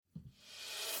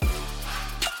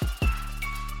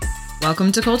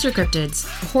Welcome to Culture Cryptids,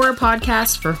 a horror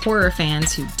podcast for horror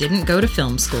fans who didn't go to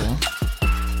film school.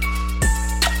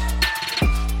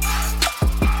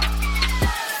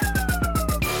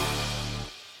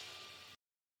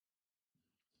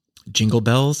 Jingle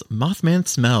bells, Mothman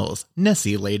smells,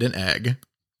 Nessie laid an egg.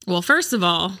 Well, first of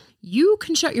all, you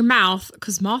can shut your mouth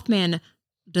because Mothman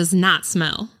does not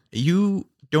smell. You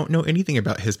don't know anything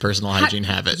about his personal hygiene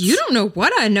habits. You don't know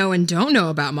what I know and don't know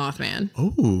about Mothman.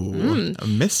 Ooh, a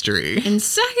mystery. And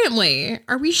secondly,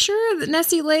 are we sure that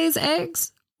Nessie lays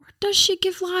eggs? Or does she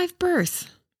give live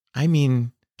birth? I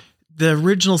mean, the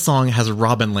original song has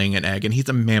Robin laying an egg, and he's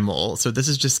a mammal, so this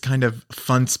is just kind of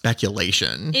fun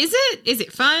speculation. Is it? Is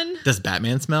it fun? Does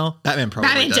Batman smell? Batman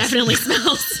probably does. Definitely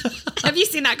smells. Have you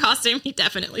seen that costume? He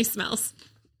definitely smells.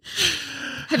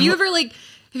 Have you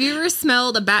ever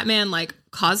smelled a Batman like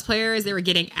cosplayer as they were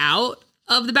getting out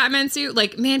of the Batman suit?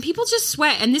 Like, man, people just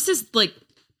sweat, and this is like,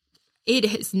 it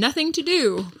has nothing to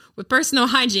do with personal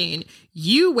hygiene.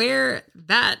 You wear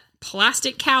that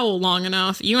plastic cowl long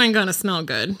enough, you ain't gonna smell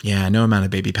good. Yeah, no amount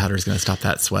of baby powder is gonna stop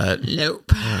that sweat.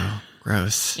 Nope. Oh,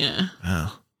 gross. Yeah.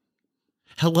 Oh.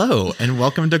 Hello, and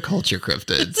welcome to Culture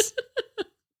Cryptids,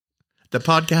 the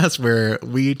podcast where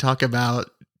we talk about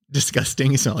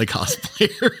disgusting, smelly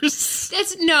cosplayers.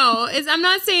 I'm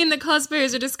not saying that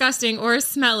cosplayers are disgusting or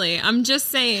smelly. I'm just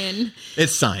saying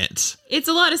it's science. It's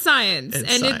a lot of science.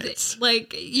 It's and science. It's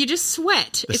like, you just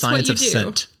sweat. The it's science what you of do.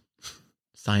 scent.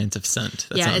 Science of scent.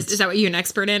 That sounds... is that what you're an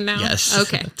expert in now? Yes.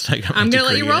 Okay. I'm going to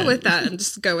let you roll with that and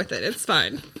just go with it. It's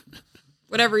fine.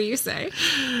 Whatever you say.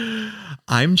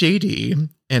 I'm JD,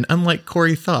 and unlike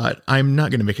Corey thought, I'm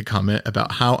not going to make a comment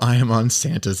about how I am on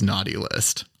Santa's naughty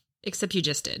list. Except you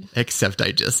just did. Except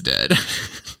I just did.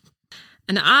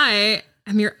 And I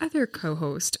am your other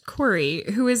co-host, Corey,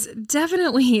 who is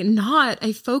definitely not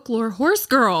a folklore horse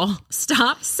girl.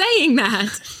 Stop saying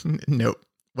that. Nope.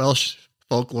 Welsh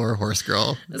folklore horse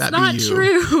girl. That's not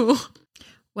true.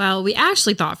 Well, we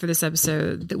actually thought for this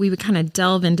episode that we would kind of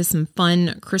delve into some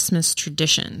fun Christmas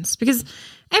traditions, because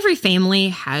every family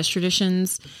has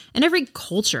traditions and every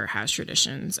culture has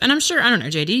traditions. And I'm sure, I don't know,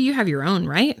 JD, you have your own,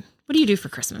 right? What do you do for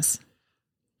Christmas?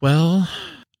 Well,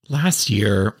 last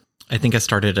year, I think I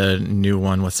started a new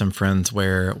one with some friends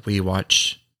where we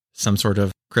watch some sort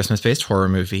of Christmas-based horror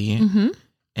movie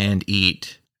and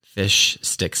eat fish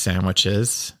stick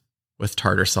sandwiches with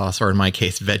tartar sauce, or in my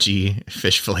case, veggie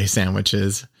fish fillet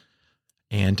sandwiches.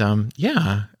 And and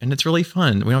it's really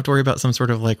fun. We don't have to worry about some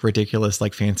sort of like ridiculous,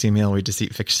 like fancy meal. We just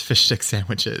eat fish stick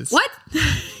sandwiches. What?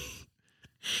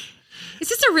 Is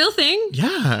this a real thing?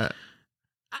 Yeah.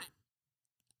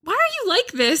 Why are you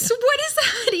like this? What is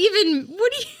that even?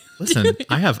 What do you Listen, doing?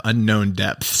 I have unknown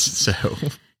depths, so.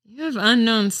 You have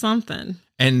unknown something.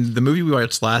 And the movie we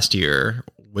watched last year,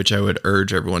 which I would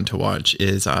urge everyone to watch,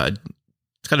 is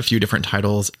it's got a few different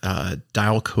titles.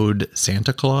 Dial Code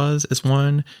Santa Claus is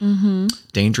one.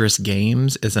 Dangerous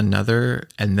Games is another.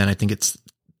 And then I think it's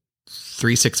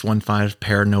 3615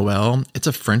 Père Noël. It's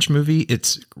a French movie.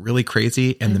 It's really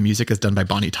crazy. And the music is done by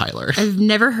Bonnie Tyler. I've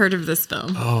never heard of this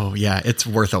film. Oh, yeah. It's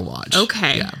worth a watch.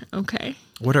 Okay. Yeah. Okay.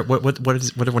 What are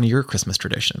one of your Christmas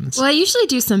traditions? Well, I usually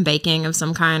do some baking of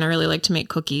some kind. I really like to make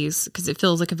cookies because it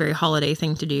feels like a very holiday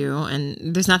thing to do.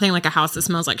 And there's nothing like a house that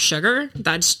smells like sugar.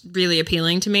 That's really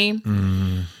appealing to me.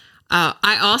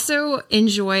 I also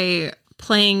enjoy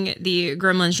playing the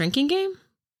Gremlins drinking game.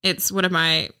 It's one of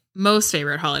my most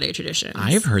favorite holiday traditions.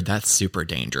 I've heard that's super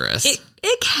dangerous.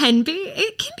 It can be.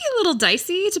 It can be a little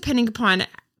dicey depending upon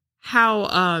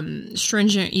how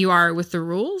stringent you are with the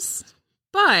rules.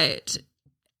 But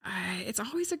it's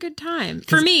always a good time.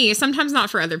 For me, sometimes not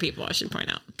for other people, I should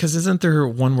point out. Because isn't there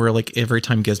one where like every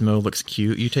time Gizmo looks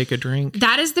cute, you take a drink?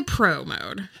 That is the pro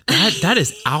mode. That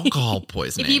is alcohol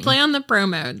poisoning. If you play on the pro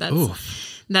mode,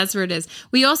 that's where it is.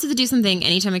 We also do something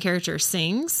anytime a character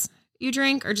sings, you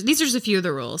drink. Or these are just a few of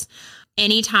the rules.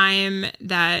 Anytime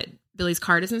that Billy's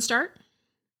car doesn't start.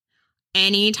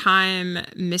 Anytime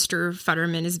Mr.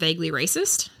 Futterman is vaguely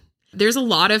racist. There's a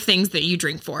lot of things that you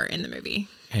drink for in the movie.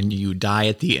 And you die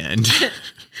at the end.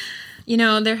 You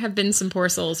know, there have been some poor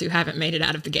souls who haven't made it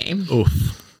out of the game. Oof.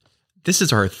 This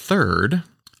is our third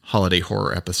holiday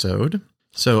horror episode.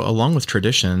 So along with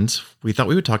traditions, we thought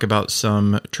we would talk about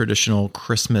some traditional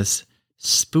Christmas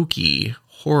spooky,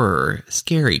 horror,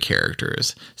 scary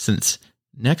characters. Since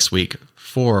next week,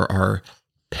 for our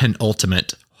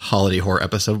penultimate holiday horror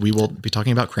episode, we will be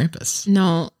talking about Krampus.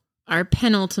 No, our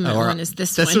penultimate one is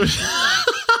this one.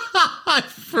 I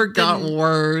forgot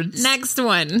words. Next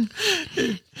one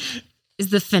is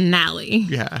the finale.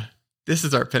 Yeah. This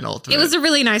is our penultimate. It was a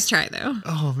really nice try, though.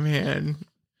 Oh, man.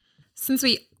 since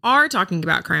we are talking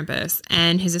about Krampus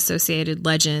and his associated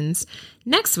legends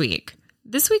this week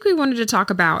we wanted to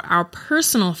talk about our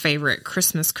personal favorite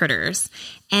Christmas critters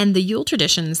and the Yule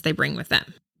traditions they bring with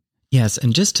them. Yes,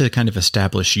 and just to kind of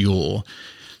establish Yule,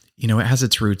 it has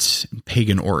its roots in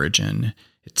pagan origin.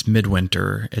 It's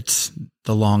midwinter. It's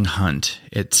the long hunt.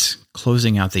 It's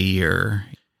closing out the year,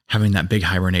 having that big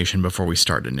hibernation before we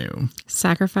start anew.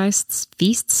 Sacrifices,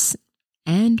 feasts,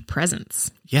 and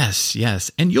presents. Yes.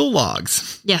 And Yule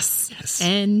logs. Yes.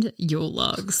 And Yule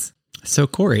logs. So,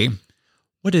 Corey,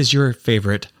 what is your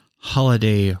favorite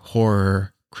holiday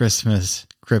horror Christmas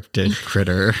cryptid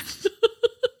critter?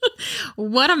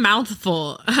 What a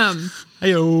mouthful.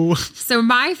 Hi-yo. So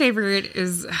my favorite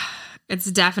it's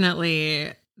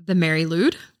definitely the Mary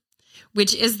Lwyd,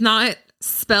 which is not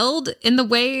spelled in the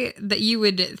way that you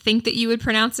would think that you would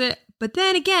pronounce it. But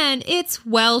then again, it's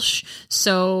Welsh,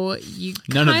 so you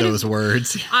none of those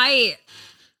words. I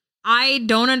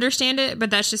don't understand it, but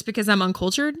that's just because I'm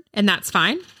uncultured, and that's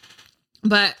fine.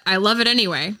 But I love it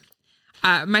anyway.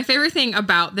 My favorite thing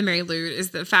about the Mary Lwyd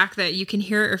is the fact that you can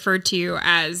hear it referred to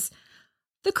as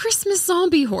the Christmas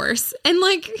zombie horse. And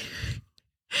what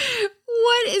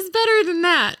is better than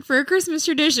that for a Christmas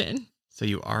tradition? So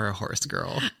you are a horse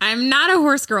girl. I'm not a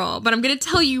horse girl, but I'm going to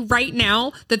tell you right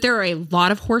now that there are a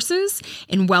lot of horses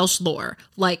in Welsh lore.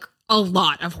 A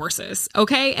lot of horses,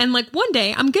 okay? And one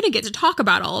day I'm going to get to talk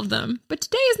about all of them. But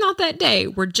today is not that day.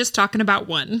 We're just talking about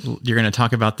one. You're going to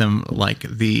talk about them like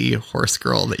the horse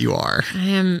girl that you are. I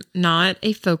am not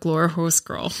a folklore horse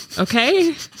girl,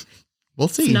 okay? We'll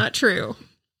see. It's not true.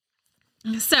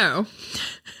 So,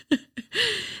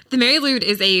 the Mary Lwyd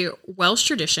is a Welsh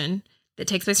tradition that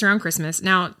takes place around Christmas.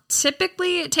 Now,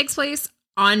 typically it takes place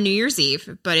on New Year's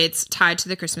Eve, but it's tied to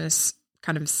the Christmas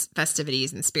kind of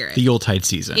festivities and spirit. The Yuletide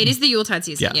season. It is the Yuletide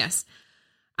season, yes.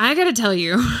 I gotta tell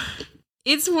you,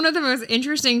 it's one of the most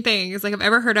interesting things I've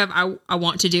ever heard of. I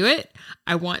want to do it.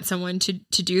 I want someone to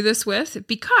do this with,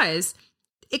 because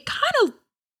it kind of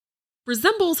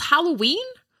resembles Halloween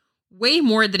way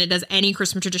more than it does any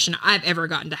Christmas tradition I've ever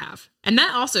gotten to have. And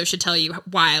that also should tell you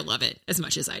why I love it as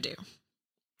much as I do.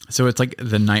 So it's like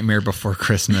the Nightmare Before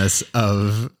Christmas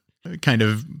of kind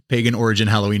of pagan origin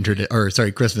Halloween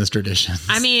Christmas traditions.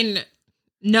 I mean,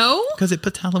 no. Because it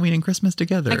puts Halloween and Christmas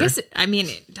together. I guess,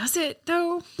 does it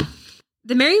though?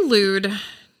 The Mary Lwyd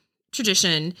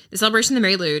tradition, the celebration of the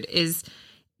Mary Lwyd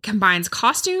combines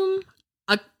costume,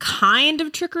 a kind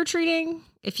of trick-or-treating,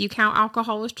 if you count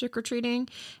alcohol as trick-or-treating.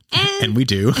 And we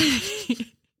do.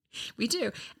 We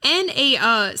do. And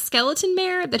a skeleton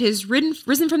mare that has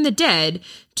risen from the dead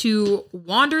to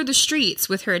wander the streets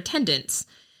with her attendants.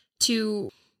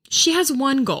 She has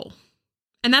one goal,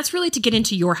 and that's really to get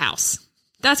into your house.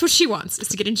 That's what she wants, is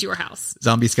to get into your house.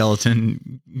 Zombie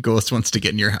skeleton ghost wants to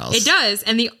get in your house. It does.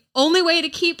 And the only way to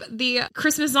keep the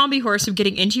Christmas zombie horse from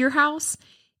getting into your house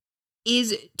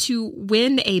is to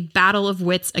win a battle of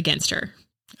wits against her.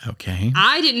 Okay.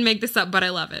 I didn't make this up, but I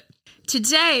love it.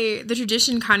 Today, the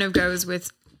tradition kind of goes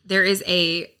with, there is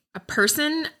a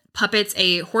person puppets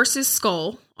a horse's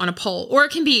skull on a pole, or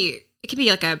it can be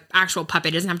like a actual puppet.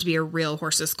 It doesn't have to be a real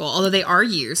horse's skull, although they are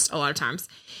used a lot of times.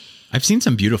 I've seen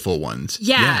some beautiful ones.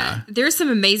 Yeah. There's some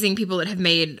amazing people that have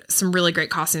made some really great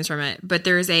costumes from it. But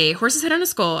there's a horse's head on a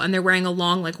skull, and they're wearing a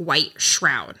long, white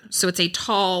shroud. So it's a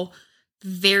tall,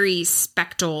 very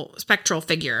spectral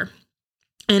figure.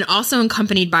 And also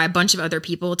accompanied by a bunch of other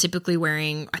people, typically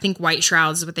wearing, I think, white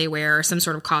shrouds is what they wear, or some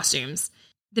sort of costumes.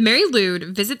 The Mary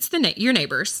Lwyd visits your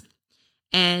neighbors,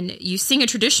 and you sing a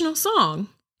traditional song,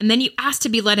 and then you ask to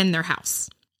be let in their house.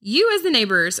 You, as the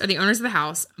neighbors or the owners of the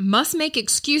house, must make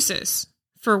excuses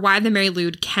for why the Mary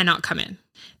Lwyd cannot come in.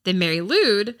 The Mary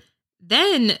Lwyd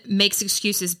then makes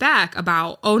excuses back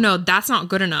about, oh no, that's not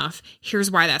good enough.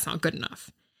 Here's why that's not good enough.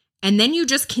 And then you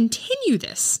just continue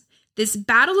this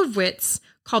battle of wits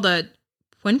called a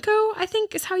Pwynco, I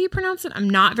think is how you pronounce it. I'm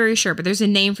not very sure, but there's a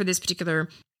name for this particular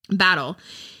battle.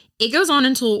 It goes on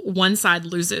until one side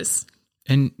loses.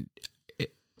 And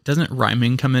doesn't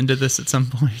rhyming come into this at some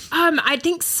point? I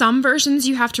think some versions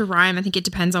you have to rhyme. I think it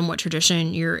depends on what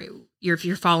tradition if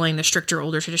you're following the stricter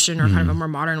older tradition or kind of a more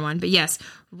modern one. But yes,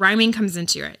 rhyming comes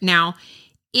into it. Now,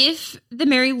 if the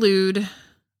Mary Lwyd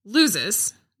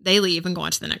loses, they leave and go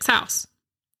on to the next house.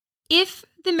 If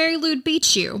the Mary Lwyd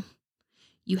beats you,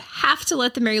 you have to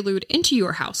let the Mary Lwyd into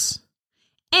your house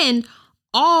and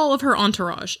all of her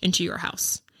entourage into your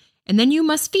house. And then you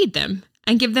must feed them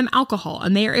and give them alcohol,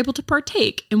 and they are able to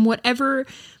partake in whatever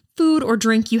food or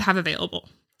drink you have available.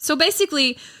 So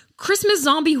basically, Christmas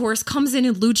zombie horse comes in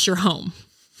and loots your home.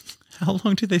 How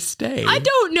long do they stay? I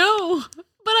don't know.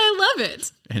 But I love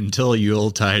it. Until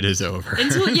Yuletide is over.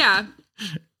 Yeah.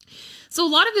 So a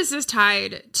lot of this is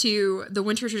tied to the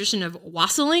winter tradition of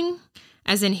wassailing,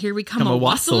 as in here we come a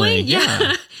wassailing.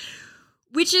 Yeah.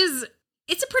 Which is,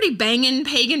 it's a pretty banging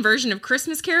pagan version of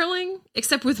Christmas caroling,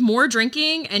 except with more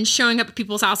drinking and showing up at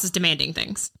people's houses demanding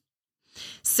things.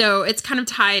 So it's kind of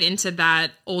tied into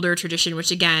that older tradition,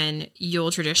 which again,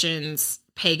 Yule traditions,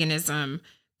 paganism,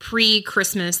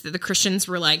 pre-Christmas, that the Christians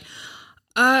were like,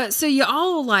 so you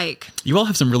all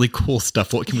have some really cool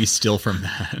stuff. What can we steal from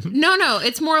that? No,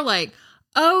 it's more like,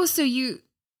 oh, so you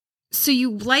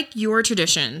like your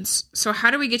traditions. So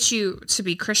how do we get you to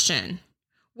be Christian?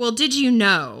 Well, did you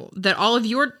know that all of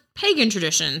your pagan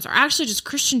traditions are actually just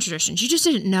Christian traditions? You just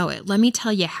didn't know it. Let me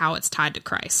tell you how it's tied to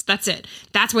Christ. That's it.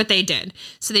 That's what they did.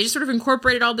 So they just sort of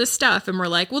incorporated all this stuff and were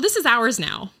like, well, this is ours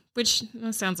now, which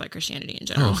sounds like Christianity in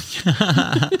general.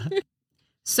 Oh.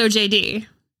 So JD.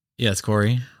 Yes,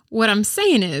 Corey. What I'm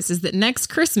saying is that next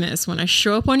Christmas, when I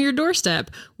show up on your doorstep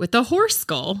with a horse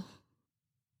skull,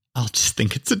 I'll just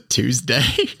think it's a Tuesday.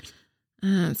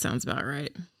 That sounds about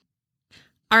right.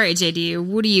 All right, JD,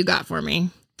 what do you got for me?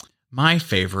 My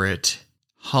favorite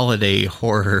holiday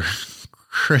horror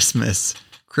Christmas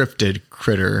cryptid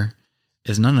critter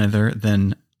is none other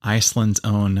than Iceland's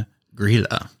own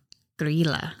Grýla.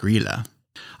 Grýla.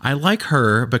 I like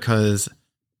her because,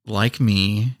 like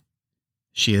me,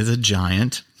 she is a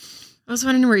giant. I was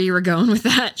wondering where you were going with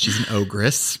that. She's an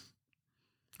ogress.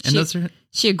 And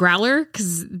she a growler?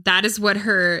 Because that is what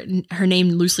her name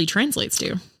loosely translates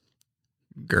to.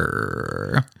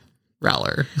 Growler.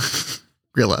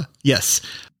 Grýla. Yes.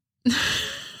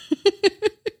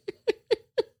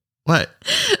 What?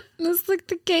 That's like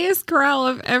the gayest growl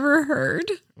I've ever heard.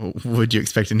 Would you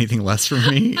expect anything less from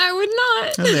me? I would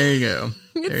not. Oh, there you go.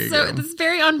 It's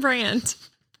very on brand.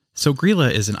 So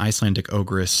Grýla is an Icelandic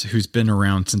ogress who's been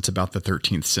around since about the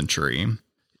 13th century.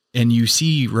 And you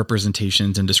see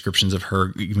representations and descriptions of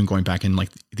her even going back in like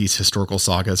these historical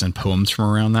sagas and poems from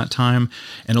around that time.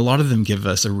 And a lot of them give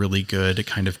us a really good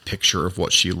kind of picture of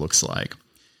what she looks like.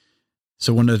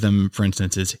 So one of them, for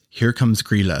instance, is, "Here comes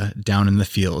Grýla down in the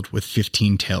field with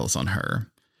 15 tails on her."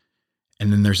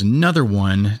 And then there's another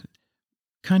one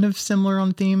kind of similar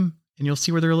on theme, and you'll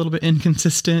see where they're a little bit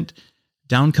inconsistent.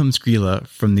 "Down comes Grýla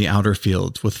from the outer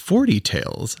fields with 40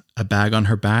 tails, a bag on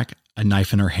her back, a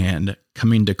knife in her hand,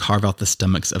 coming to carve out the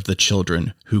stomachs of the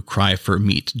children who cry for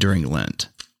meat during Lent."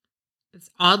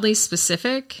 It's oddly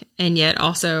specific and yet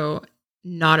also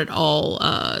not at all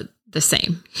the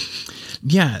same.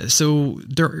 Yeah, so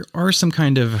there are some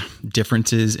kind of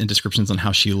differences in descriptions on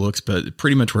how she looks, but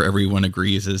pretty much where everyone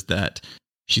agrees is that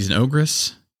she's an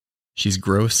ogress, she's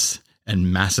gross,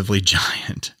 and massively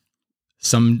giant.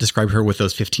 Some describe her with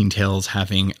those 15 tails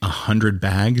having 100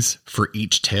 bags for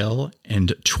each tail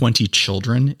and 20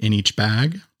 children in each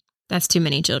bag. That's too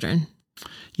many children.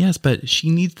 Yes, but she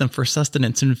needs them for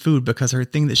sustenance and food because her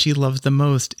thing that she loves the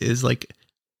most is like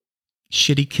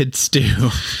shitty kid stew.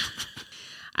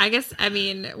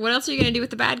 What else are you going to do with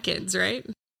the bad kids, right?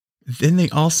 Then they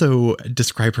also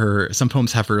describe her, some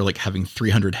poems have her like having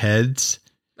 300 heads.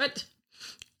 What?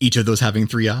 Each of those having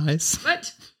 3 eyes.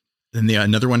 What? Then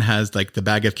another one has like the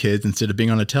bag of kids instead of being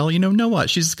on a tail. Know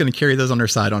what? She's just going to carry those on her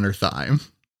side on her thigh.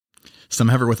 Some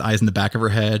have her with eyes in the back of her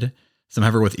head. Some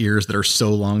have her with ears that are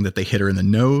so long that they hit her in the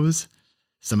nose.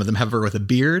 Some of them have her with a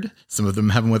beard. Some of them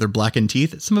have them with her blackened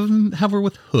teeth. Some of them have her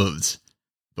with hooves.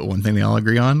 But one thing they all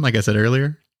agree on, like I said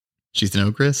earlier, she's an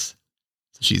ogress.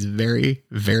 She's very,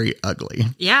 very ugly.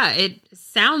 Yeah, it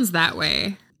sounds that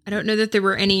way. I don't know that there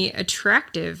were any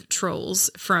attractive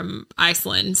trolls from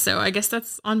Iceland, so I guess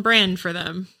that's on brand for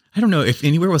them. I don't know. If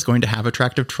anywhere was going to have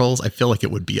attractive trolls, I feel like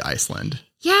it would be Iceland.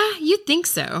 Yeah, you'd think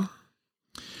so.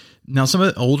 Now, some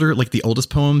of the older, like the oldest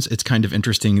poems, it's kind of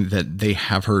interesting that they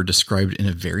have her described in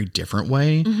a very different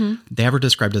way. Mm-hmm. They have her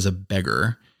described as a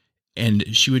beggar.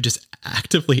 And she would just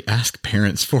actively ask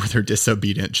parents for their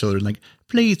disobedient children, like,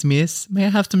 "Please, miss, may I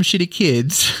have some shitty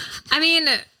kids?"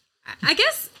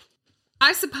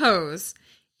 I suppose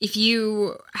if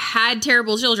you had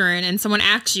terrible children and someone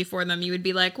asked you for them, you would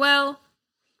be like, well,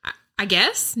 I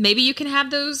guess maybe you can have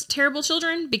those terrible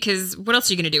children, because what else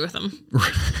are you going to do with them?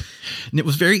 And it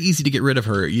was very easy to get rid of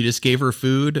her. You just gave her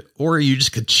food, or you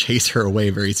just could chase her away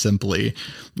very simply,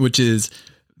 which is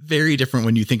very different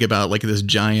when you think about like this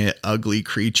giant ugly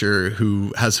creature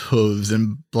who has hooves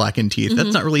and blackened teeth. Mm-hmm.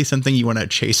 That's not really something you want to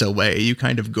chase away. You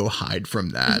kind of go hide from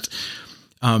that.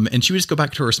 And she would just go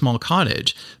back to her small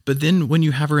cottage. But then when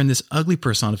you have her in this ugly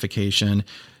personification,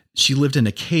 she lived in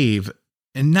a cave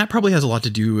And that probably has a lot to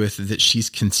do with that she's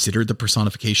considered the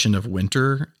personification of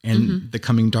winter and the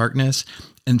coming darkness.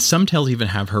 And some tales even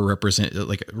have her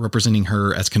representing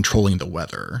her as controlling the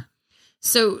weather.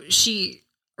 So she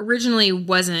originally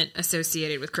wasn't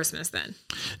associated with Christmas then?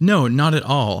 No, not at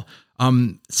all.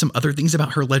 Some other things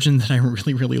about her legend that I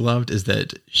really, really loved is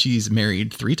that she's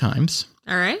married 3 times.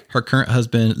 All right. Her current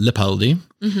husband, Lipaldi,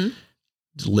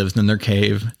 lives in their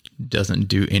cave, doesn't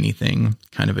do anything,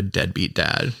 kind of a deadbeat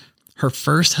dad. Her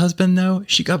first husband, though,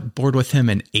 she got bored with him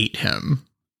and ate him.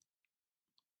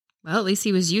 Well, at least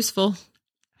he was useful.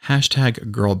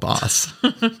 Hashtag girl boss.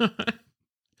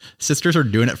 Sisters are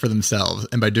doing it for themselves.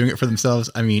 And by doing it for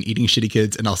themselves, I mean eating shitty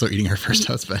kids and also eating her first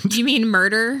husband. You mean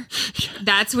murder? Yeah.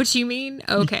 That's what you mean?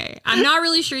 Okay. I'm not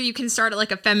really sure you can start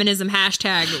like a feminism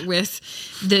hashtag with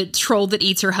the troll that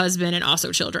eats her husband and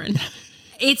also children.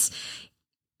 It's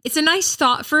a nice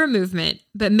thought for a movement,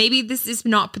 but maybe this is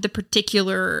not the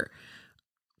particular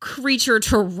creature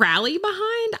to rally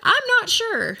behind. I'm not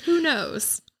sure. Who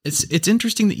knows? It's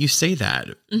interesting that you say that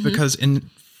because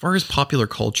in far as popular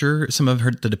culture, some of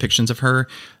the depictions of her,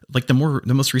 like the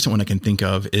most recent one I can think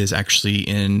of is actually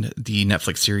in the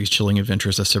Netflix series Chilling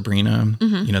Adventures of Sabrina,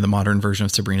 the modern version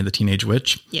of Sabrina the Teenage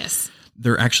Witch. Yes.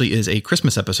 There actually is a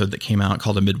Christmas episode that came out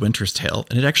called A Midwinter's Tale,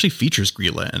 and it actually features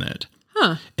Grilla in it.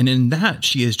 Huh. And in that,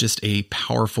 she is just a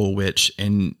powerful witch,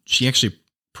 and she actually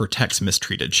protects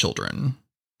mistreated children.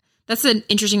 That's an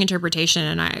interesting interpretation,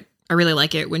 and I really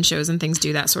like it when shows and things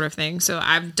do that sort of thing. So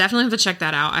I definitely have to check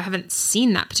that out. I haven't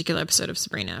seen that particular episode of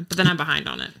Sabrina, but then I'm behind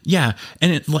on it. Yeah,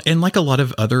 and like a lot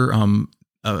of other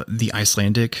the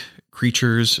Icelandic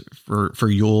creatures for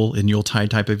Yule and Yuletide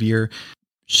type of year,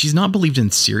 she's not believed in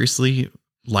seriously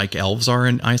like elves are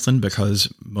in Iceland,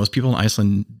 because most people in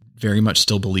Iceland very much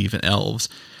still believe in elves,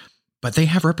 but they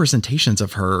have representations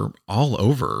of her all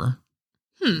over.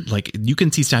 Like you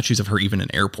can see statues of her even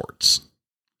in airports.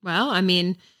 Well, I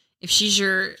mean, if she's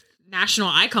your national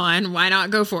icon, why not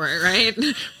go for it, right?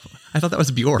 I thought that was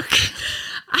Bjork.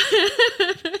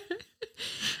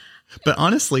 But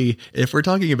honestly, if we're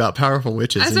talking about powerful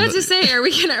witches, I was about to say, are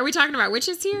we talking about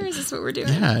witches here? Is this what we're doing?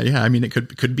 Yeah. I mean, it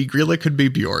could be Grilla, could be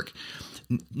Bjork.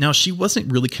 Now, she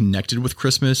wasn't really connected with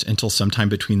Christmas until sometime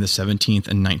between the 17th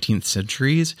and 19th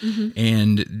centuries.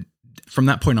 And from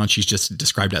that point on, she's just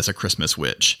described as a Christmas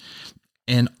witch.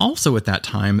 And also at that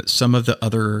time, some of the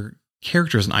other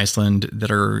characters in Iceland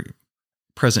that are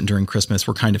present during Christmas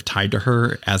were kind of tied to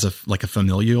her as a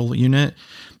familial unit.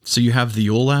 So you have the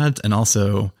Yule Lads and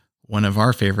also one of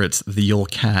our favorites, the Yule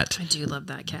Cat. I do love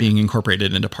that cat. Being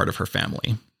incorporated into part of her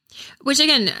family. Which,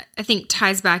 again, I think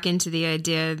ties back into the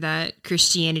idea that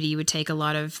Christianity would take a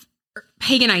lot of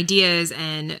pagan ideas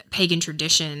and pagan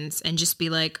traditions and just be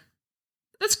like,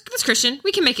 that's Christian.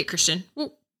 We can make it Christian.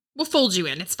 We'll fold you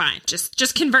in. It's fine.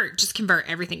 Just convert. Just convert.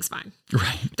 Everything's fine.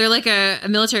 Right. They're like a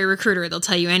military recruiter. They'll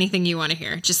tell you anything you want to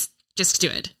hear. Just do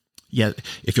it. Yeah.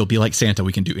 If you'll be like Santa,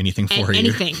 we can do anything for you.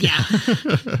 Anything. Yeah.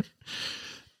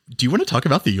 Do you want to talk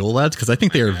about the Yule Lads? Because I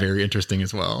think they are very interesting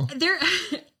as well.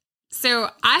 So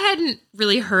I hadn't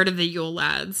really heard of the Yule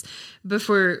Lads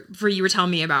before you were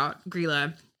telling me about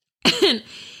Grilla. And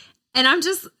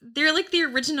they're like the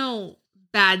original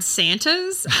bad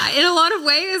Santas in a lot of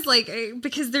ways, like,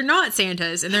 because they're not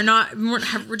Santas and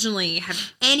weren't originally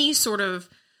have any sort of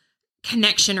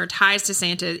connection or ties to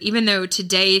Santa, even though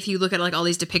today, if you look at like all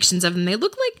these depictions of them, they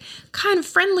look like kind of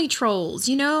friendly trolls,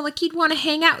 like you'd want to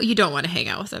hang out. You don't want to hang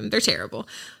out with them. They're terrible.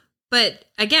 But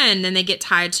again, then they get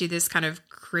tied to this kind of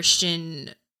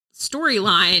Christian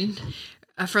storyline,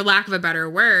 for lack of a better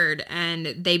word, and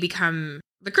they become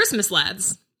the Christmas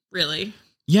lads, really.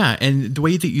 Yeah, and the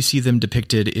way that you see them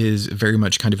depicted is very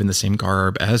much kind of in the same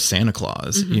garb as Santa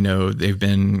Claus. They've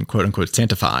been quote unquote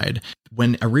Santified,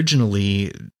 when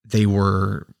originally they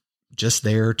were just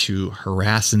there to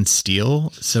harass and steal.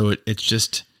 So it's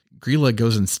just Grilla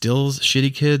goes and steals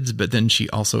shitty kids, but then she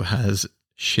also has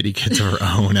shitty kids of her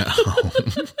own at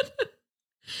home.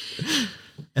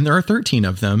 And there are 13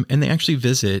 of them, and they actually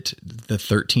visit the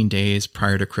 13 days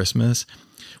prior to Christmas,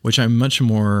 which I'm much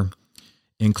more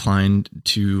inclined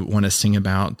to want to sing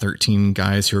about 13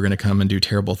 guys who are going to come and do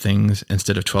terrible things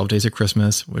instead of 12 days of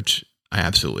Christmas, which I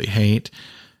absolutely hate.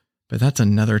 But that's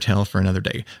another tale for another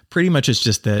day. Pretty much it's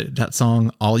just that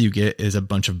song, all you get is a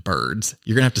bunch of birds.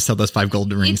 You're going to have to sell those 5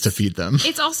 golden rings to feed them.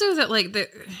 It's also that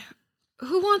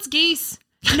who wants geese?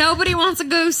 Nobody wants a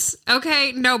goose.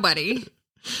 Okay, nobody.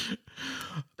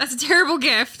 That's a terrible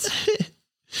gift.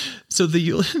 So the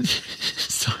Yule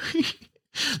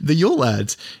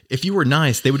Lads, if you were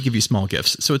nice, they would give you small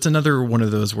gifts. So it's another one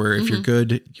of those where if you're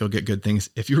good, you'll get good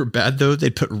things. If you were bad, though,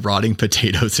 they'd put rotting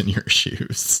potatoes in your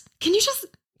shoes. Can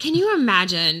Can you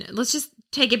imagine? Let's just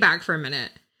take it back for a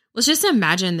minute. Let's just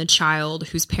imagine the child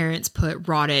whose parents put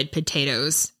rotted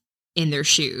potatoes in their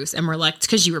shoes and were like, it's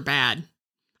because you were bad.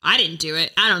 I didn't do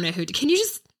it. I don't know who did. Can you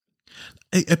just...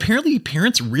 Apparently,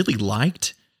 parents really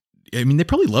liked... I mean, they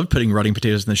probably loved putting rotting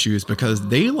potatoes in the shoes because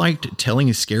they liked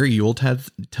telling scary Yuletide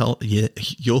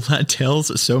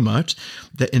tales so much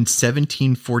that in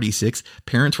 1746,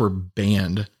 parents were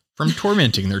banned from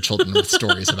tormenting their children with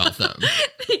stories about them.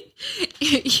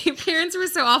 Your parents were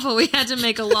so awful, we had to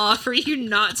make a law for you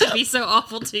not to be so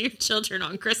awful to your children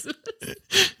on Christmas.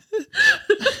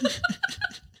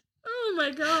 Oh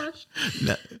my gosh.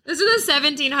 No. This is the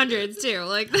 1700s too.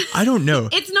 Like, I don't know.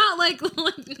 It's not like I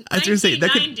was going to say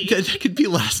that could be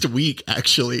last week,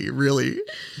 actually, really.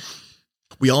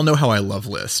 We all know how I love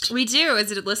list. We do.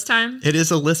 Is it list time? It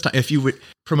is a list. If you would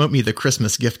promote me the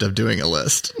Christmas gift of doing a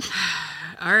list.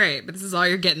 All right, but this is all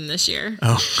you're getting this year.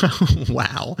 Oh,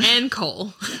 wow. And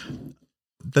Cole.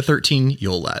 The 13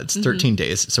 Yule Lads, 13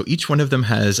 days. So each one of them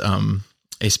has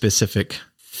a specific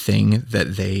thing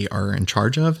that they are in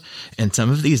charge of. And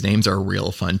some of these names are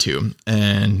real fun too.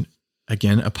 And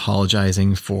again,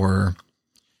 apologizing for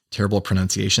terrible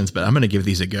pronunciations, but I'm going to give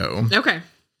these a go. Okay.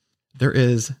 There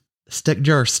is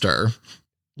Stegjarstar,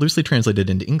 loosely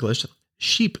translated into English,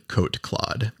 sheepcoat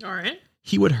clod. All right.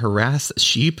 He would harass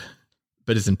sheep,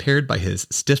 but is impaired by his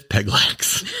stiff peg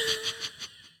legs.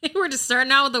 We're just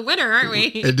starting out with the winner, aren't we?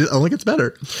 It only gets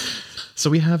better.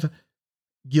 So we have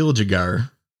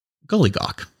Giljagar,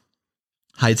 Gullygawk.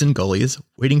 Hides in gullies,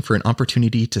 waiting for an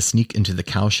opportunity to sneak into the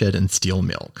cowshed and steal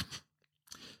milk.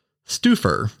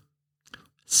 Stuffer,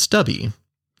 stubby,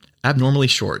 abnormally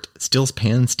short, steals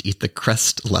pans to eat the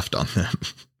crust left on them.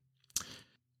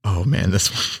 Oh man,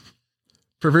 this one.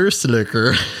 Perverse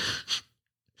liquor,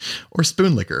 or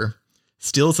spoon licker,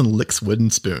 steals and licks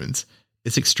wooden spoons.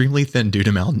 Is extremely thin due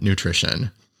to malnutrition.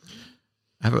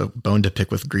 I have a bone to pick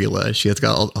with Grilla. She has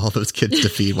got all those kids to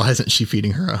feed. Why isn't she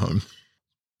feeding her own?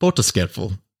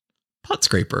 Botaskedful, pot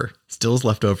scraper, steals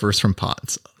leftovers from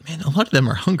pots. Man, a lot of them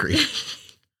are hungry.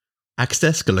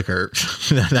 Axteskalicker,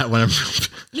 that one.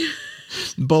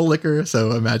 Bowl licker,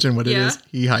 so imagine what it is.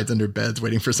 He hides under beds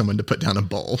waiting for someone to put down a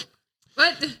bowl.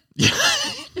 What? Yeah.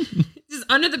 Just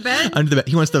under the bed? Under the bed.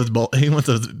 He wants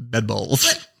those bed bowls.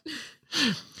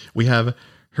 What? We have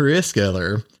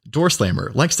Huriskaler, door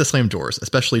slammer, likes to slam doors,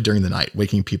 especially during the night,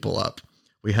 waking people up.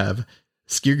 We have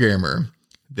Skiergamer.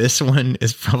 This one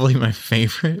is probably my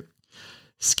favorite.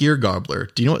 Skyr gobbler.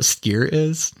 Do you know what skyr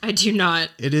is? I do not.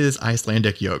 It is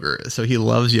Icelandic yogurt. So he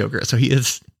loves yogurt. So he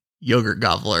is yogurt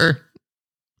gobbler.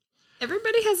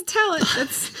 Everybody has a talent.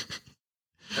 That's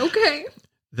okay.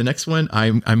 The next one,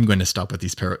 I'm going to stop with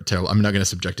these terrible. I'm not going to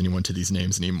subject anyone to these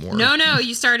names anymore. No,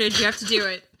 you started. You have to do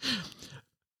it.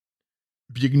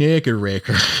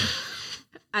 Bjugnaker.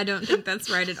 I don't think that's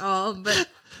right at all, but...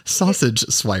 Sausage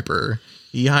swiper.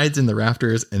 He hides in the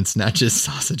rafters and snatches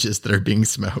sausages that are being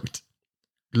smoked.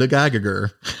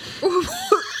 Glugagager.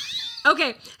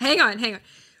 Okay, hang on.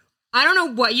 I don't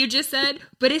know what you just said,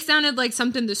 but it sounded like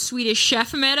something the Swedish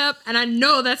chef made up, and I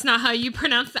know that's not how you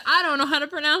pronounce that. I don't know how to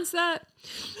pronounce that.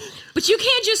 But you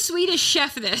can't just Swedish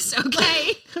chef this,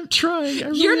 okay? I'm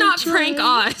trying. You're not Frank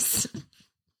Oz.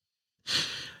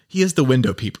 He is the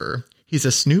window peeper. He's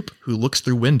a snoop who looks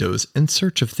through windows in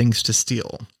search of things to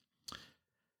steal.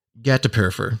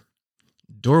 Gatteperfer,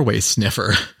 doorway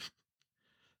sniffer.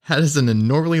 Has an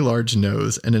abnormally large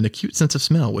nose and an acute sense of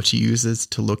smell, which he uses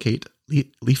to locate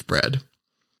leaf bread.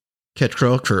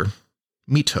 Ketkroker,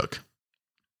 meat hook.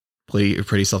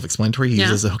 Pretty self-explanatory. He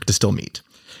uses a hook to steal meat.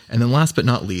 And then last but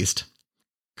not least,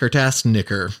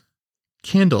 Kertasnicker,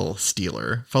 candle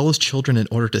stealer, follows children in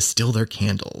order to steal their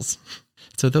candles.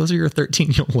 So those are your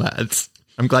 13-year-old lads.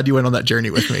 I'm glad you went on that journey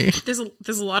with me. There's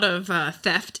a lot of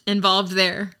theft involved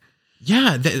there.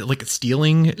 Yeah, like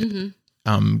stealing,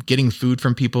 getting food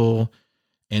from people,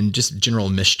 and just general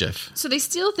mischief. So they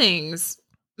steal things,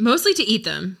 mostly to eat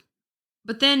them,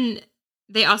 but then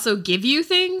they also give you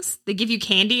things. They give you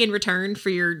candy in return for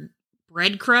your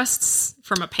bread crusts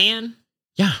from a pan.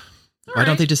 Yeah. Why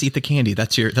don't they just eat the candy?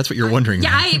 That's what you're wondering.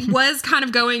 Yeah, I was kind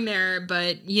of going there,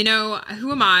 but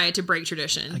who am I to break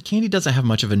tradition? Candy doesn't have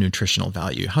much of a nutritional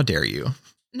value. How dare you?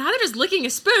 Now they're just licking a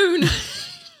spoon.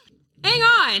 Hang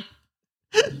on.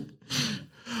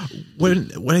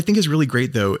 What I think is really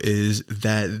great, though, is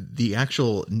that the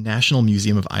actual National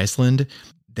Museum of Iceland,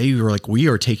 they were like, we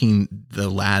are taking the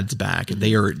lads back. Mm-hmm.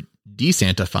 They are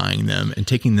desantifying them and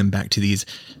taking them back to these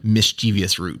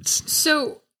mischievous roots.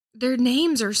 So their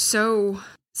names are so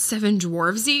Seven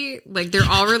Dwarfsy. Like they're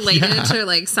all related to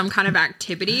like some kind of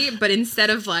activity, but instead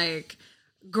of like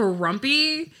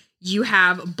grumpy, You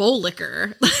have bowl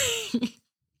liquor.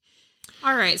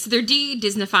 All right. So they're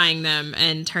de-Disneyfying them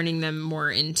and turning them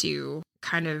more into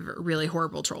kind of really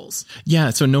horrible trolls. Yeah.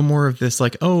 So no more of this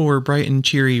like, oh, we're bright and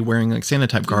cheery wearing like Santa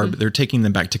type garb. They're taking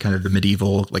them back to kind of the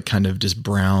medieval, like kind of just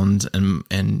browns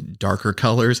and darker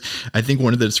colors. I think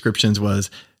one of the descriptions was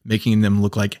making them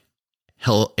look like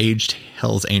aged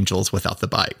Hell's Angels without the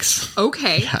bikes.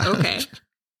 Okay. Yeah. Okay.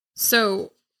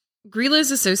 So Grilla is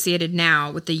associated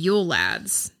now with the Yule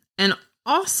Lads and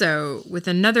also with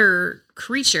another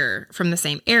creature from the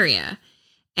same area.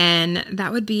 And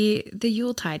that would be the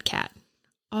Yuletide cat,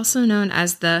 also known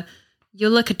as the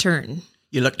Yulecatern.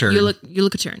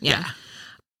 Yulecatern, yeah.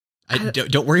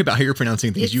 Don't worry about how you're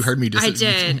pronouncing things. You heard me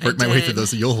just work my way through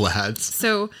those Yule Lads.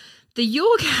 So the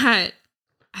Yule cat,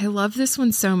 I love this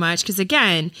one so much because,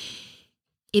 again,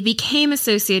 it became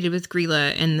associated with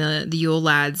Grilla and the Yule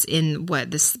Lads in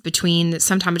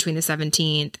sometime between the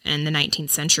 17th and the 19th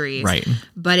centuries. Right.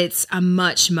 But it's a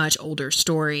much, much older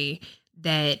story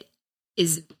that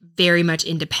is very much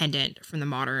independent from the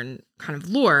modern kind of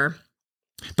lore.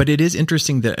 But it is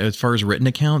interesting that as far as written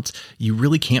accounts, you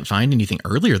really can't find anything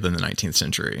earlier than the 19th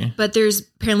century. But there's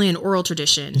apparently an oral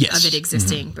tradition of it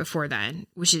existing before then,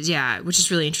 which is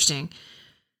really interesting.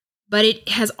 But it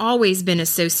has always been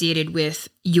associated with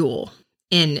Yule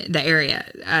in the area,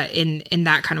 in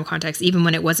that kind of context, even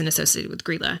when it wasn't associated with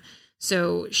Grilla.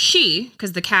 So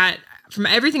because the cat, from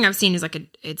everything I've seen, is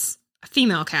it's a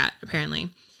female cat,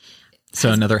 apparently.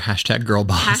 So another hashtag girl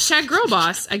boss. Hashtag girl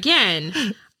boss.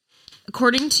 Again,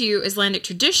 according to Icelandic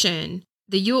tradition,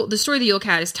 the story of the Yule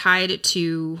cat is tied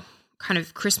to kind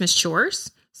of Christmas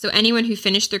chores. So anyone who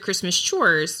finished their Christmas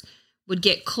chores would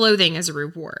get clothing as a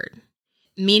reward.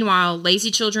 Meanwhile, lazy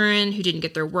children who didn't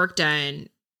get their work done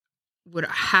would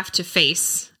have to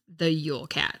face the Yule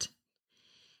cat.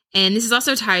 And this is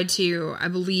also tied to, I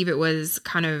believe it was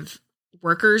kind of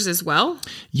workers as well.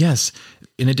 Yes.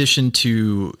 In addition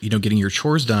to, getting your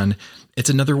chores done, it's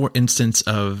another instance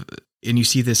of, and you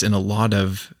see this in a lot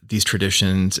of these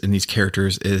traditions and these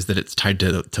characters, is that it's tied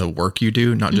to work you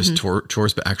do, not just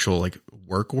chores, but actual like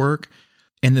work.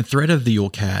 And the threat of the Yule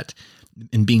cat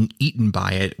and being eaten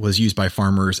by it was used by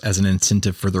farmers as an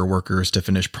incentive for their workers to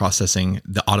finish processing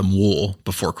the autumn wool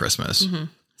before Christmas. Mm-hmm.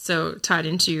 So tied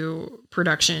into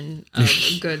production of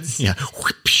goods. Yeah.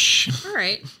 All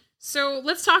right. So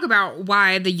let's talk about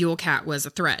why the Yule cat was a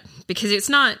threat, because it's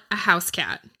not a house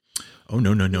cat. Oh,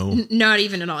 no. Not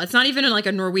even at all. It's not even like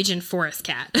a Norwegian forest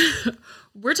cat.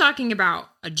 We're talking about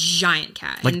a giant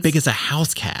cat. Like big as a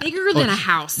house cat. Bigger than a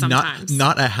house sometimes.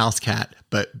 Not a house cat,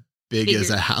 but bigger as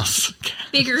a house cat.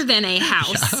 Bigger than a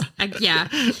house. Yeah.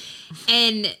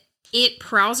 And it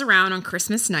prowls around on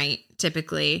Christmas night,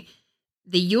 typically.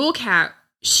 The Yule cat,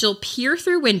 she'll peer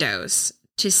through windows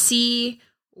to see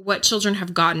what children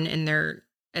have gotten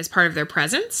as part of their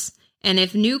presents. And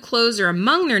if new clothes are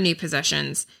among their new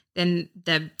possessions, then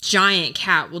the giant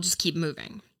cat will just keep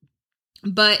moving.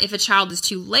 But if a child is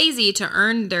too lazy to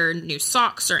earn their new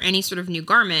socks or any sort of new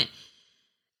garment,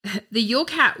 the Yule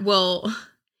cat will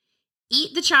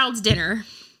eat the child's dinner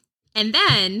and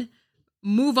then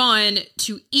move on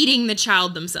to eating the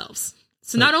child themselves.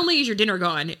 So not only is your dinner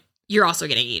gone, you're also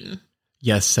getting eaten.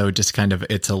 Yes. So just kind of,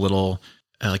 it's a little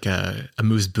like a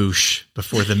amuse-bouche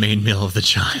before the main meal of the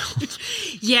child.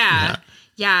 Yeah.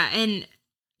 And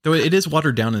though it is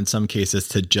watered down in some cases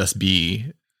to just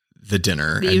be the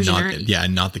dinner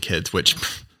and not the kids, which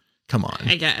come on.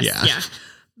 I guess. Yeah.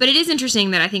 But it is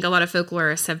interesting that I think a lot of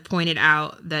folklorists have pointed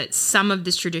out that some of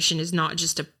this tradition is not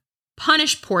just to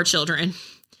punish poor children,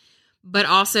 but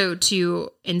also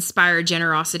to inspire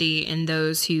generosity in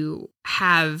those who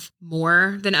have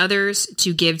more than others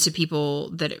to give to people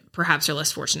that perhaps are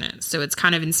less fortunate. So it's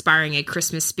kind of inspiring a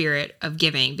Christmas spirit of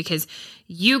giving, because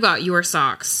you got your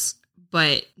socks,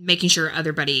 but making sure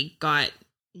everybody got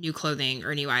new clothing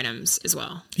or new items as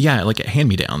well. Yeah, like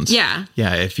hand-me-downs. Yeah.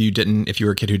 Yeah, if you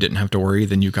were a kid who didn't have to worry,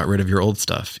 then you got rid of your old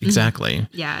stuff. Exactly.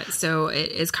 Mm-hmm. Yeah, so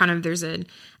it is kind of, there's an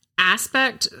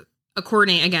aspect,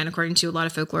 according to a lot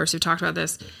of folklorists who've talked about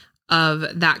this,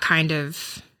 of that kind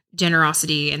of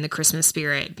generosity and the Christmas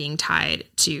spirit being tied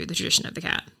to the tradition of the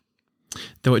cat.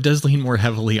 Though it does lean more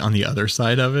heavily on the other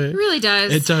side of it. It really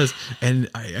does. It does. And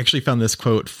I actually found this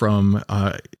quote from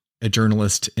a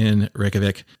journalist in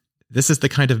Reykjavik. This is the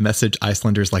kind of message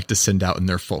Icelanders like to send out in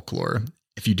their folklore.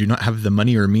 If you do not have the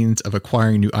money or means of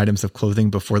acquiring new items of clothing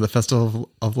before the Festival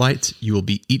of Lights, you will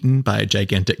be eaten by a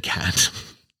gigantic cat.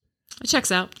 It checks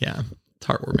out. Yeah. It's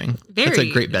heartwarming. It's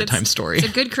a great bedtime story. It's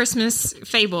a good Christmas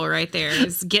fable right there.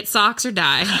 Is get socks or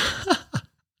die.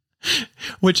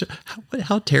 Which,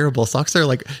 how terrible. Socks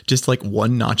are just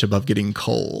one notch above getting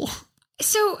coal.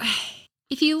 So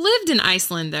if you lived in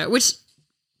Iceland, though, which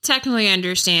technically I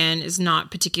understand is not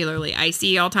particularly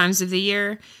icy all times of the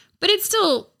year, but it's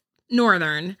still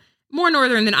northern, more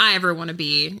northern than I ever want to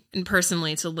be and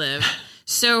personally to live.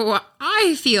 So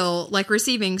I feel like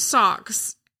receiving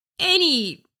socks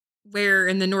anywhere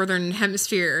in the northern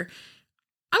hemisphere,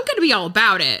 I'm going to be all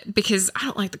about it because I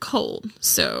don't like the cold.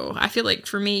 So I feel like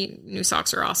for me, new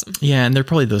socks are awesome. Yeah, and they're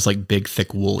probably those like big,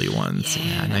 thick, woolly ones.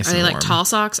 Yeah, nice. Are they and like warm. tall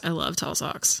socks? I love tall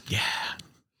socks. Yeah.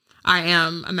 I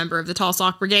am a member of the tall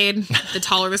sock brigade. The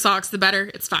taller the socks, the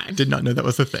better. It's fine. Did not know that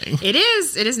was a thing. It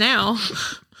is. It is now.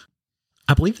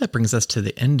 I believe that brings us to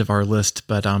the end of our list,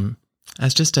 but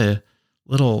as just a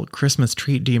little Christmas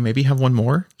treat, do you maybe have one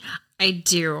more? I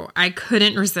do. I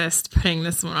couldn't resist putting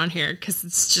this one on here because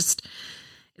it's just,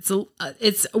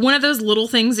 it's one of those little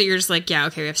things that you're just like, yeah,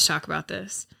 okay, we have to talk about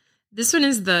this. This one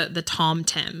is the Tom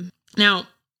Tim. Now,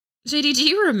 JD, do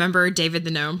you remember David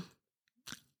the Gnome?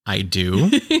 I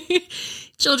do.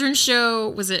 Children's show,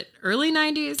 was it early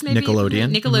 90s maybe?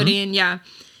 Nickelodeon. Nickelodeon, yeah.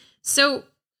 So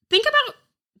think about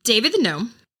David the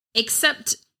Gnome,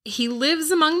 except he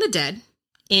lives among the dead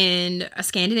in a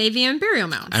Scandinavian burial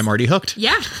mound. I'm already hooked.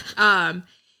 Yeah.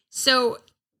 So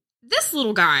this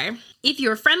little guy, if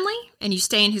you're friendly and you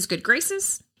stay in his good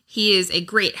graces, he is a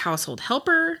great household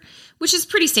helper, which is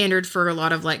pretty standard for a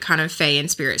lot of like kind of fae and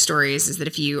spirit stories, is that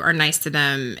if you are nice to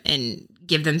them and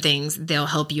give them things, they'll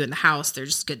help you in the house. They're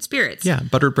just good spirits. Yeah,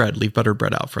 buttered bread. Leave buttered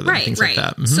bread out for them. Right, things right. like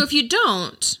that. Mhm. So if you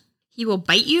don't, he will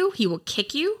bite you, he will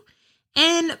kick you,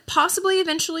 and possibly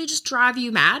eventually just drive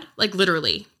you mad, like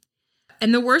literally.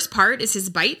 And the worst part is his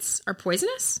bites are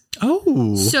poisonous.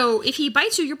 Oh. So if he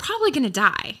bites you, you're probably going to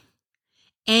die.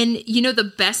 And you know the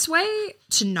best way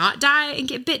to not die and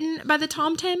get bitten by the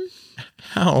Tom Tim?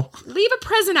 How? Leave a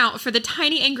present out for the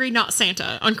tiny angry not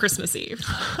Santa on Christmas Eve.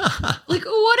 Like,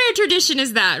 what a tradition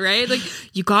is that, right? Like,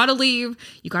 you gotta leave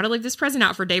this present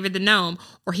out for David the Gnome,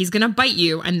 or he's gonna bite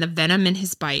you, and the venom in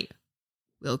his bite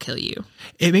will kill you.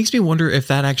 It makes me wonder if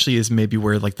that actually is maybe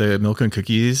where like the milk and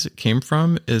cookies came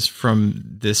from, is from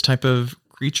this type of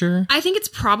creature. I think it's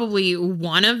probably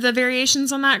one of the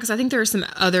variations on that, because I think there are some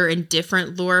other and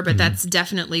different lore, but that's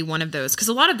definitely one of those. Because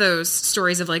a lot of those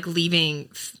stories of like leaving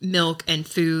milk and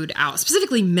food out,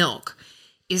 specifically milk,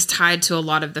 is tied to a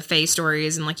lot of the fae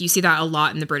stories. And like you see that a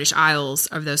lot in the British Isles,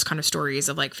 of those kind of stories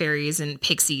of like fairies and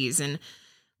pixies and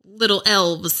little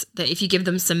elves that if you give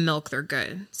them some milk, they're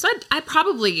good. So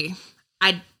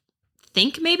I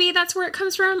think maybe that's where it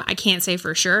comes from. I can't say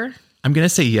for sure. I'm going to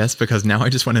say yes, because now I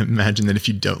just want to imagine that if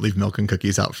you don't leave milk and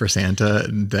cookies out for Santa,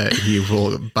 that he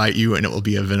will bite you and it will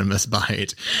be a venomous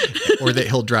bite. Or that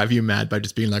he'll drive you mad by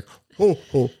just being like, ho,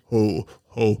 ho, ho,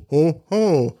 ho, ho,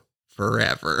 ho,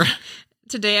 forever.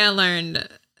 Today I learned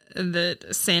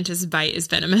that Santa's bite is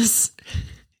venomous.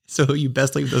 So you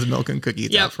best leave those milk and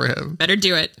cookies out for him. Better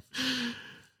do it.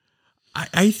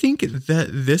 I think that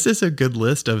this is a good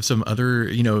list of some other,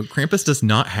 Krampus does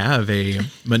not have a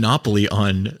monopoly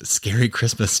on scary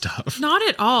Christmas stuff. Not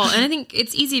at all. And I think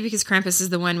it's easy because Krampus is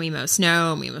the one we most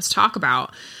know and we most talk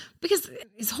about, because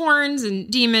his horns and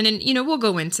demon, and, we'll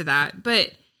go into that.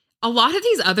 But a lot of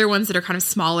these other ones that are kind of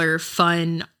smaller,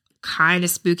 fun, kind of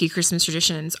spooky Christmas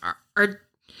traditions are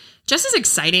just as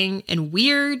exciting and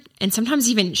weird and sometimes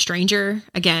even stranger.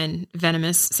 Again,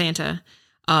 venomous Santa.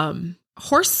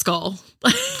 Horse skull.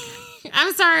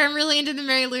 I'm sorry, I'm really into the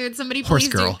Mary Lou. Somebody Horse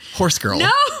please girl. do. Horse girl. No,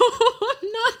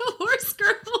 not a horse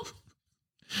girl.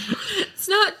 It's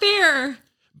not fair.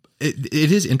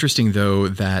 It is interesting, though,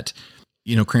 that,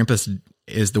 Krampus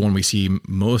is the one we see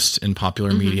most in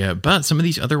popular media, but some of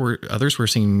these others we're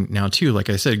seeing now too. Like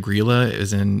I said, Grilla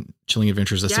is in Chilling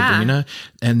Adventures of Sabrina,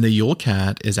 and the Yule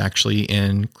Cat is actually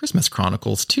in Christmas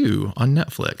Chronicles too on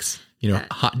Netflix.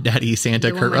 Hot Daddy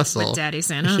Santa Kurt Russell. With Daddy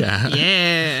Santa.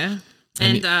 Yeah.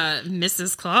 And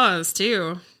Mrs. Claus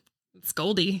too. It's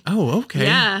Goldie. Oh, okay.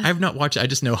 Yeah. I have not watched. I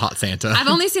just know Hot Santa. I've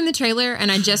only seen the trailer,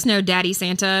 and I just know Daddy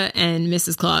Santa and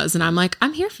Mrs. Claus, and I'm like,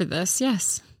 I'm here for this.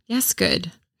 Yes,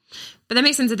 good. But that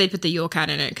makes sense that they put the Yule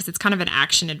Cat in it, because it's kind of an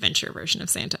action adventure version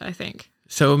of Santa, I think.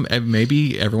 So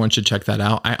maybe everyone should check that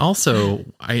out.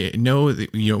 I know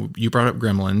that, you brought up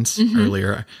Gremlins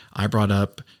earlier. I brought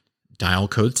up Dial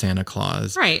Code Santa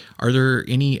Claus. Right. Are there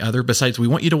any other, besides, we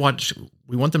want them to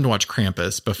watch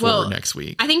Krampus before next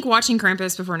week. I think watching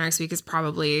Krampus before next week is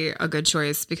probably a good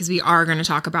choice, because we are going to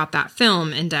talk about that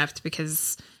film in depth,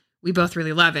 because we both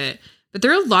really love it. But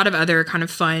there are a lot of other kind of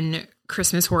fun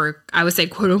Christmas horror, I would say,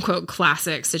 quote unquote,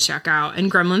 classics to check out.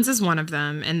 And Gremlins is one of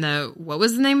them. And what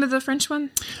was the name of the French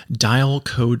one? Dial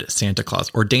Code Santa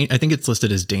Claus, or I think it's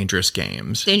listed as Dangerous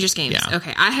Games. Dangerous Games. Yeah.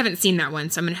 Okay. I haven't seen that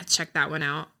one, so I'm going to have to check that one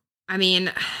out. I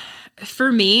mean,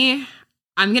 For me,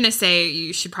 I'm going to say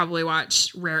you should probably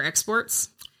watch Rare Exports.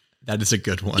 That is a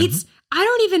good one. I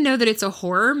don't even know that it's a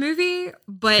horror movie,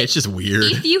 but it's just weird.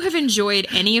 If you have enjoyed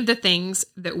any of the things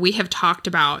that we have talked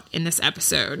about in this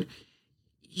episode,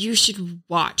 you should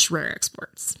watch Rare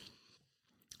Exports.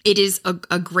 It is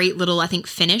a great little, I think,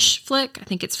 Finnish flick. I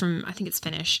think it's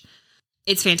Finnish.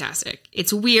 It's fantastic.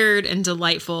 It's weird and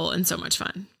delightful and so much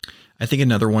fun. I think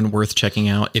another one worth checking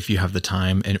out if you have the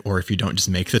time or if you don't just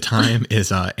make the time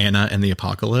is Anna and the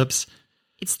Apocalypse.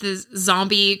 It's the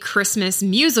zombie Christmas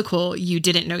musical you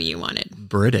didn't know you wanted.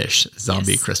 British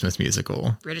zombie Christmas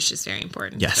musical. British is very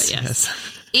important. Yes.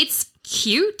 It's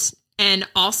cute and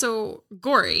also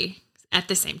gory at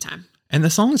the same time. And the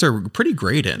songs are pretty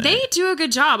great in it. They do a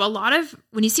good job.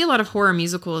 When you see a lot of horror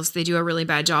musicals, they do a really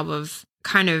bad job of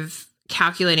kind of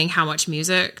calculating how much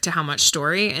music to how much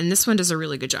story. And this one does a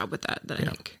really good job with that I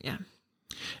think. Yeah.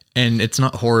 And it's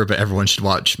not horror, but everyone should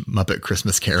watch Muppet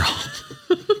Christmas Carol.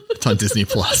 It's on Disney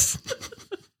Plus.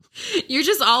 You're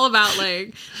just all about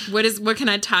like, what can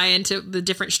I tie into the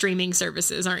different streaming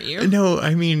services, aren't you? No,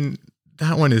 I mean,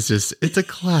 that one is it's a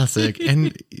classic.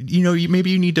 And,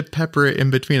 maybe you need to pepper it in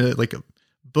between a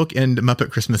bookend Muppet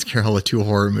Christmas Carol with 2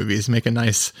 horror movies. Make a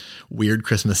nice, weird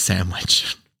Christmas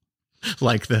sandwich.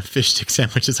 Like the fish stick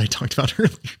sandwiches I talked about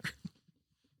earlier.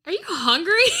 Are you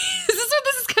hungry? Is this what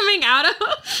this is coming out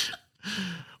of?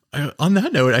 On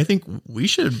that note, I think we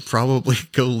should probably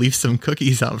go leave some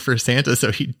cookies out for Santa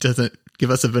so he doesn't give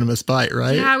us a venomous bite,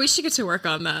 right? Yeah, we should get to work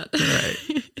on that. All right.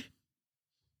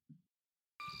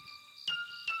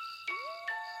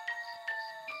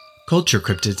 Culture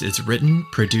Cryptids is written,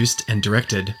 produced, and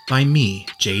directed by me,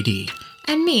 JD.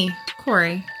 And me,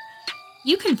 Corey.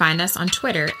 You can find us on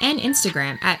Twitter and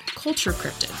Instagram at Culture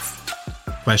Cryptids.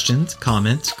 Questions,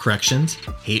 comments, corrections,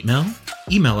 hate mail?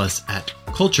 Email us at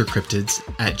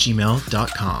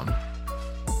culturecryptids@gmail.com.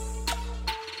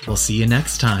 We'll see you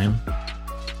next time.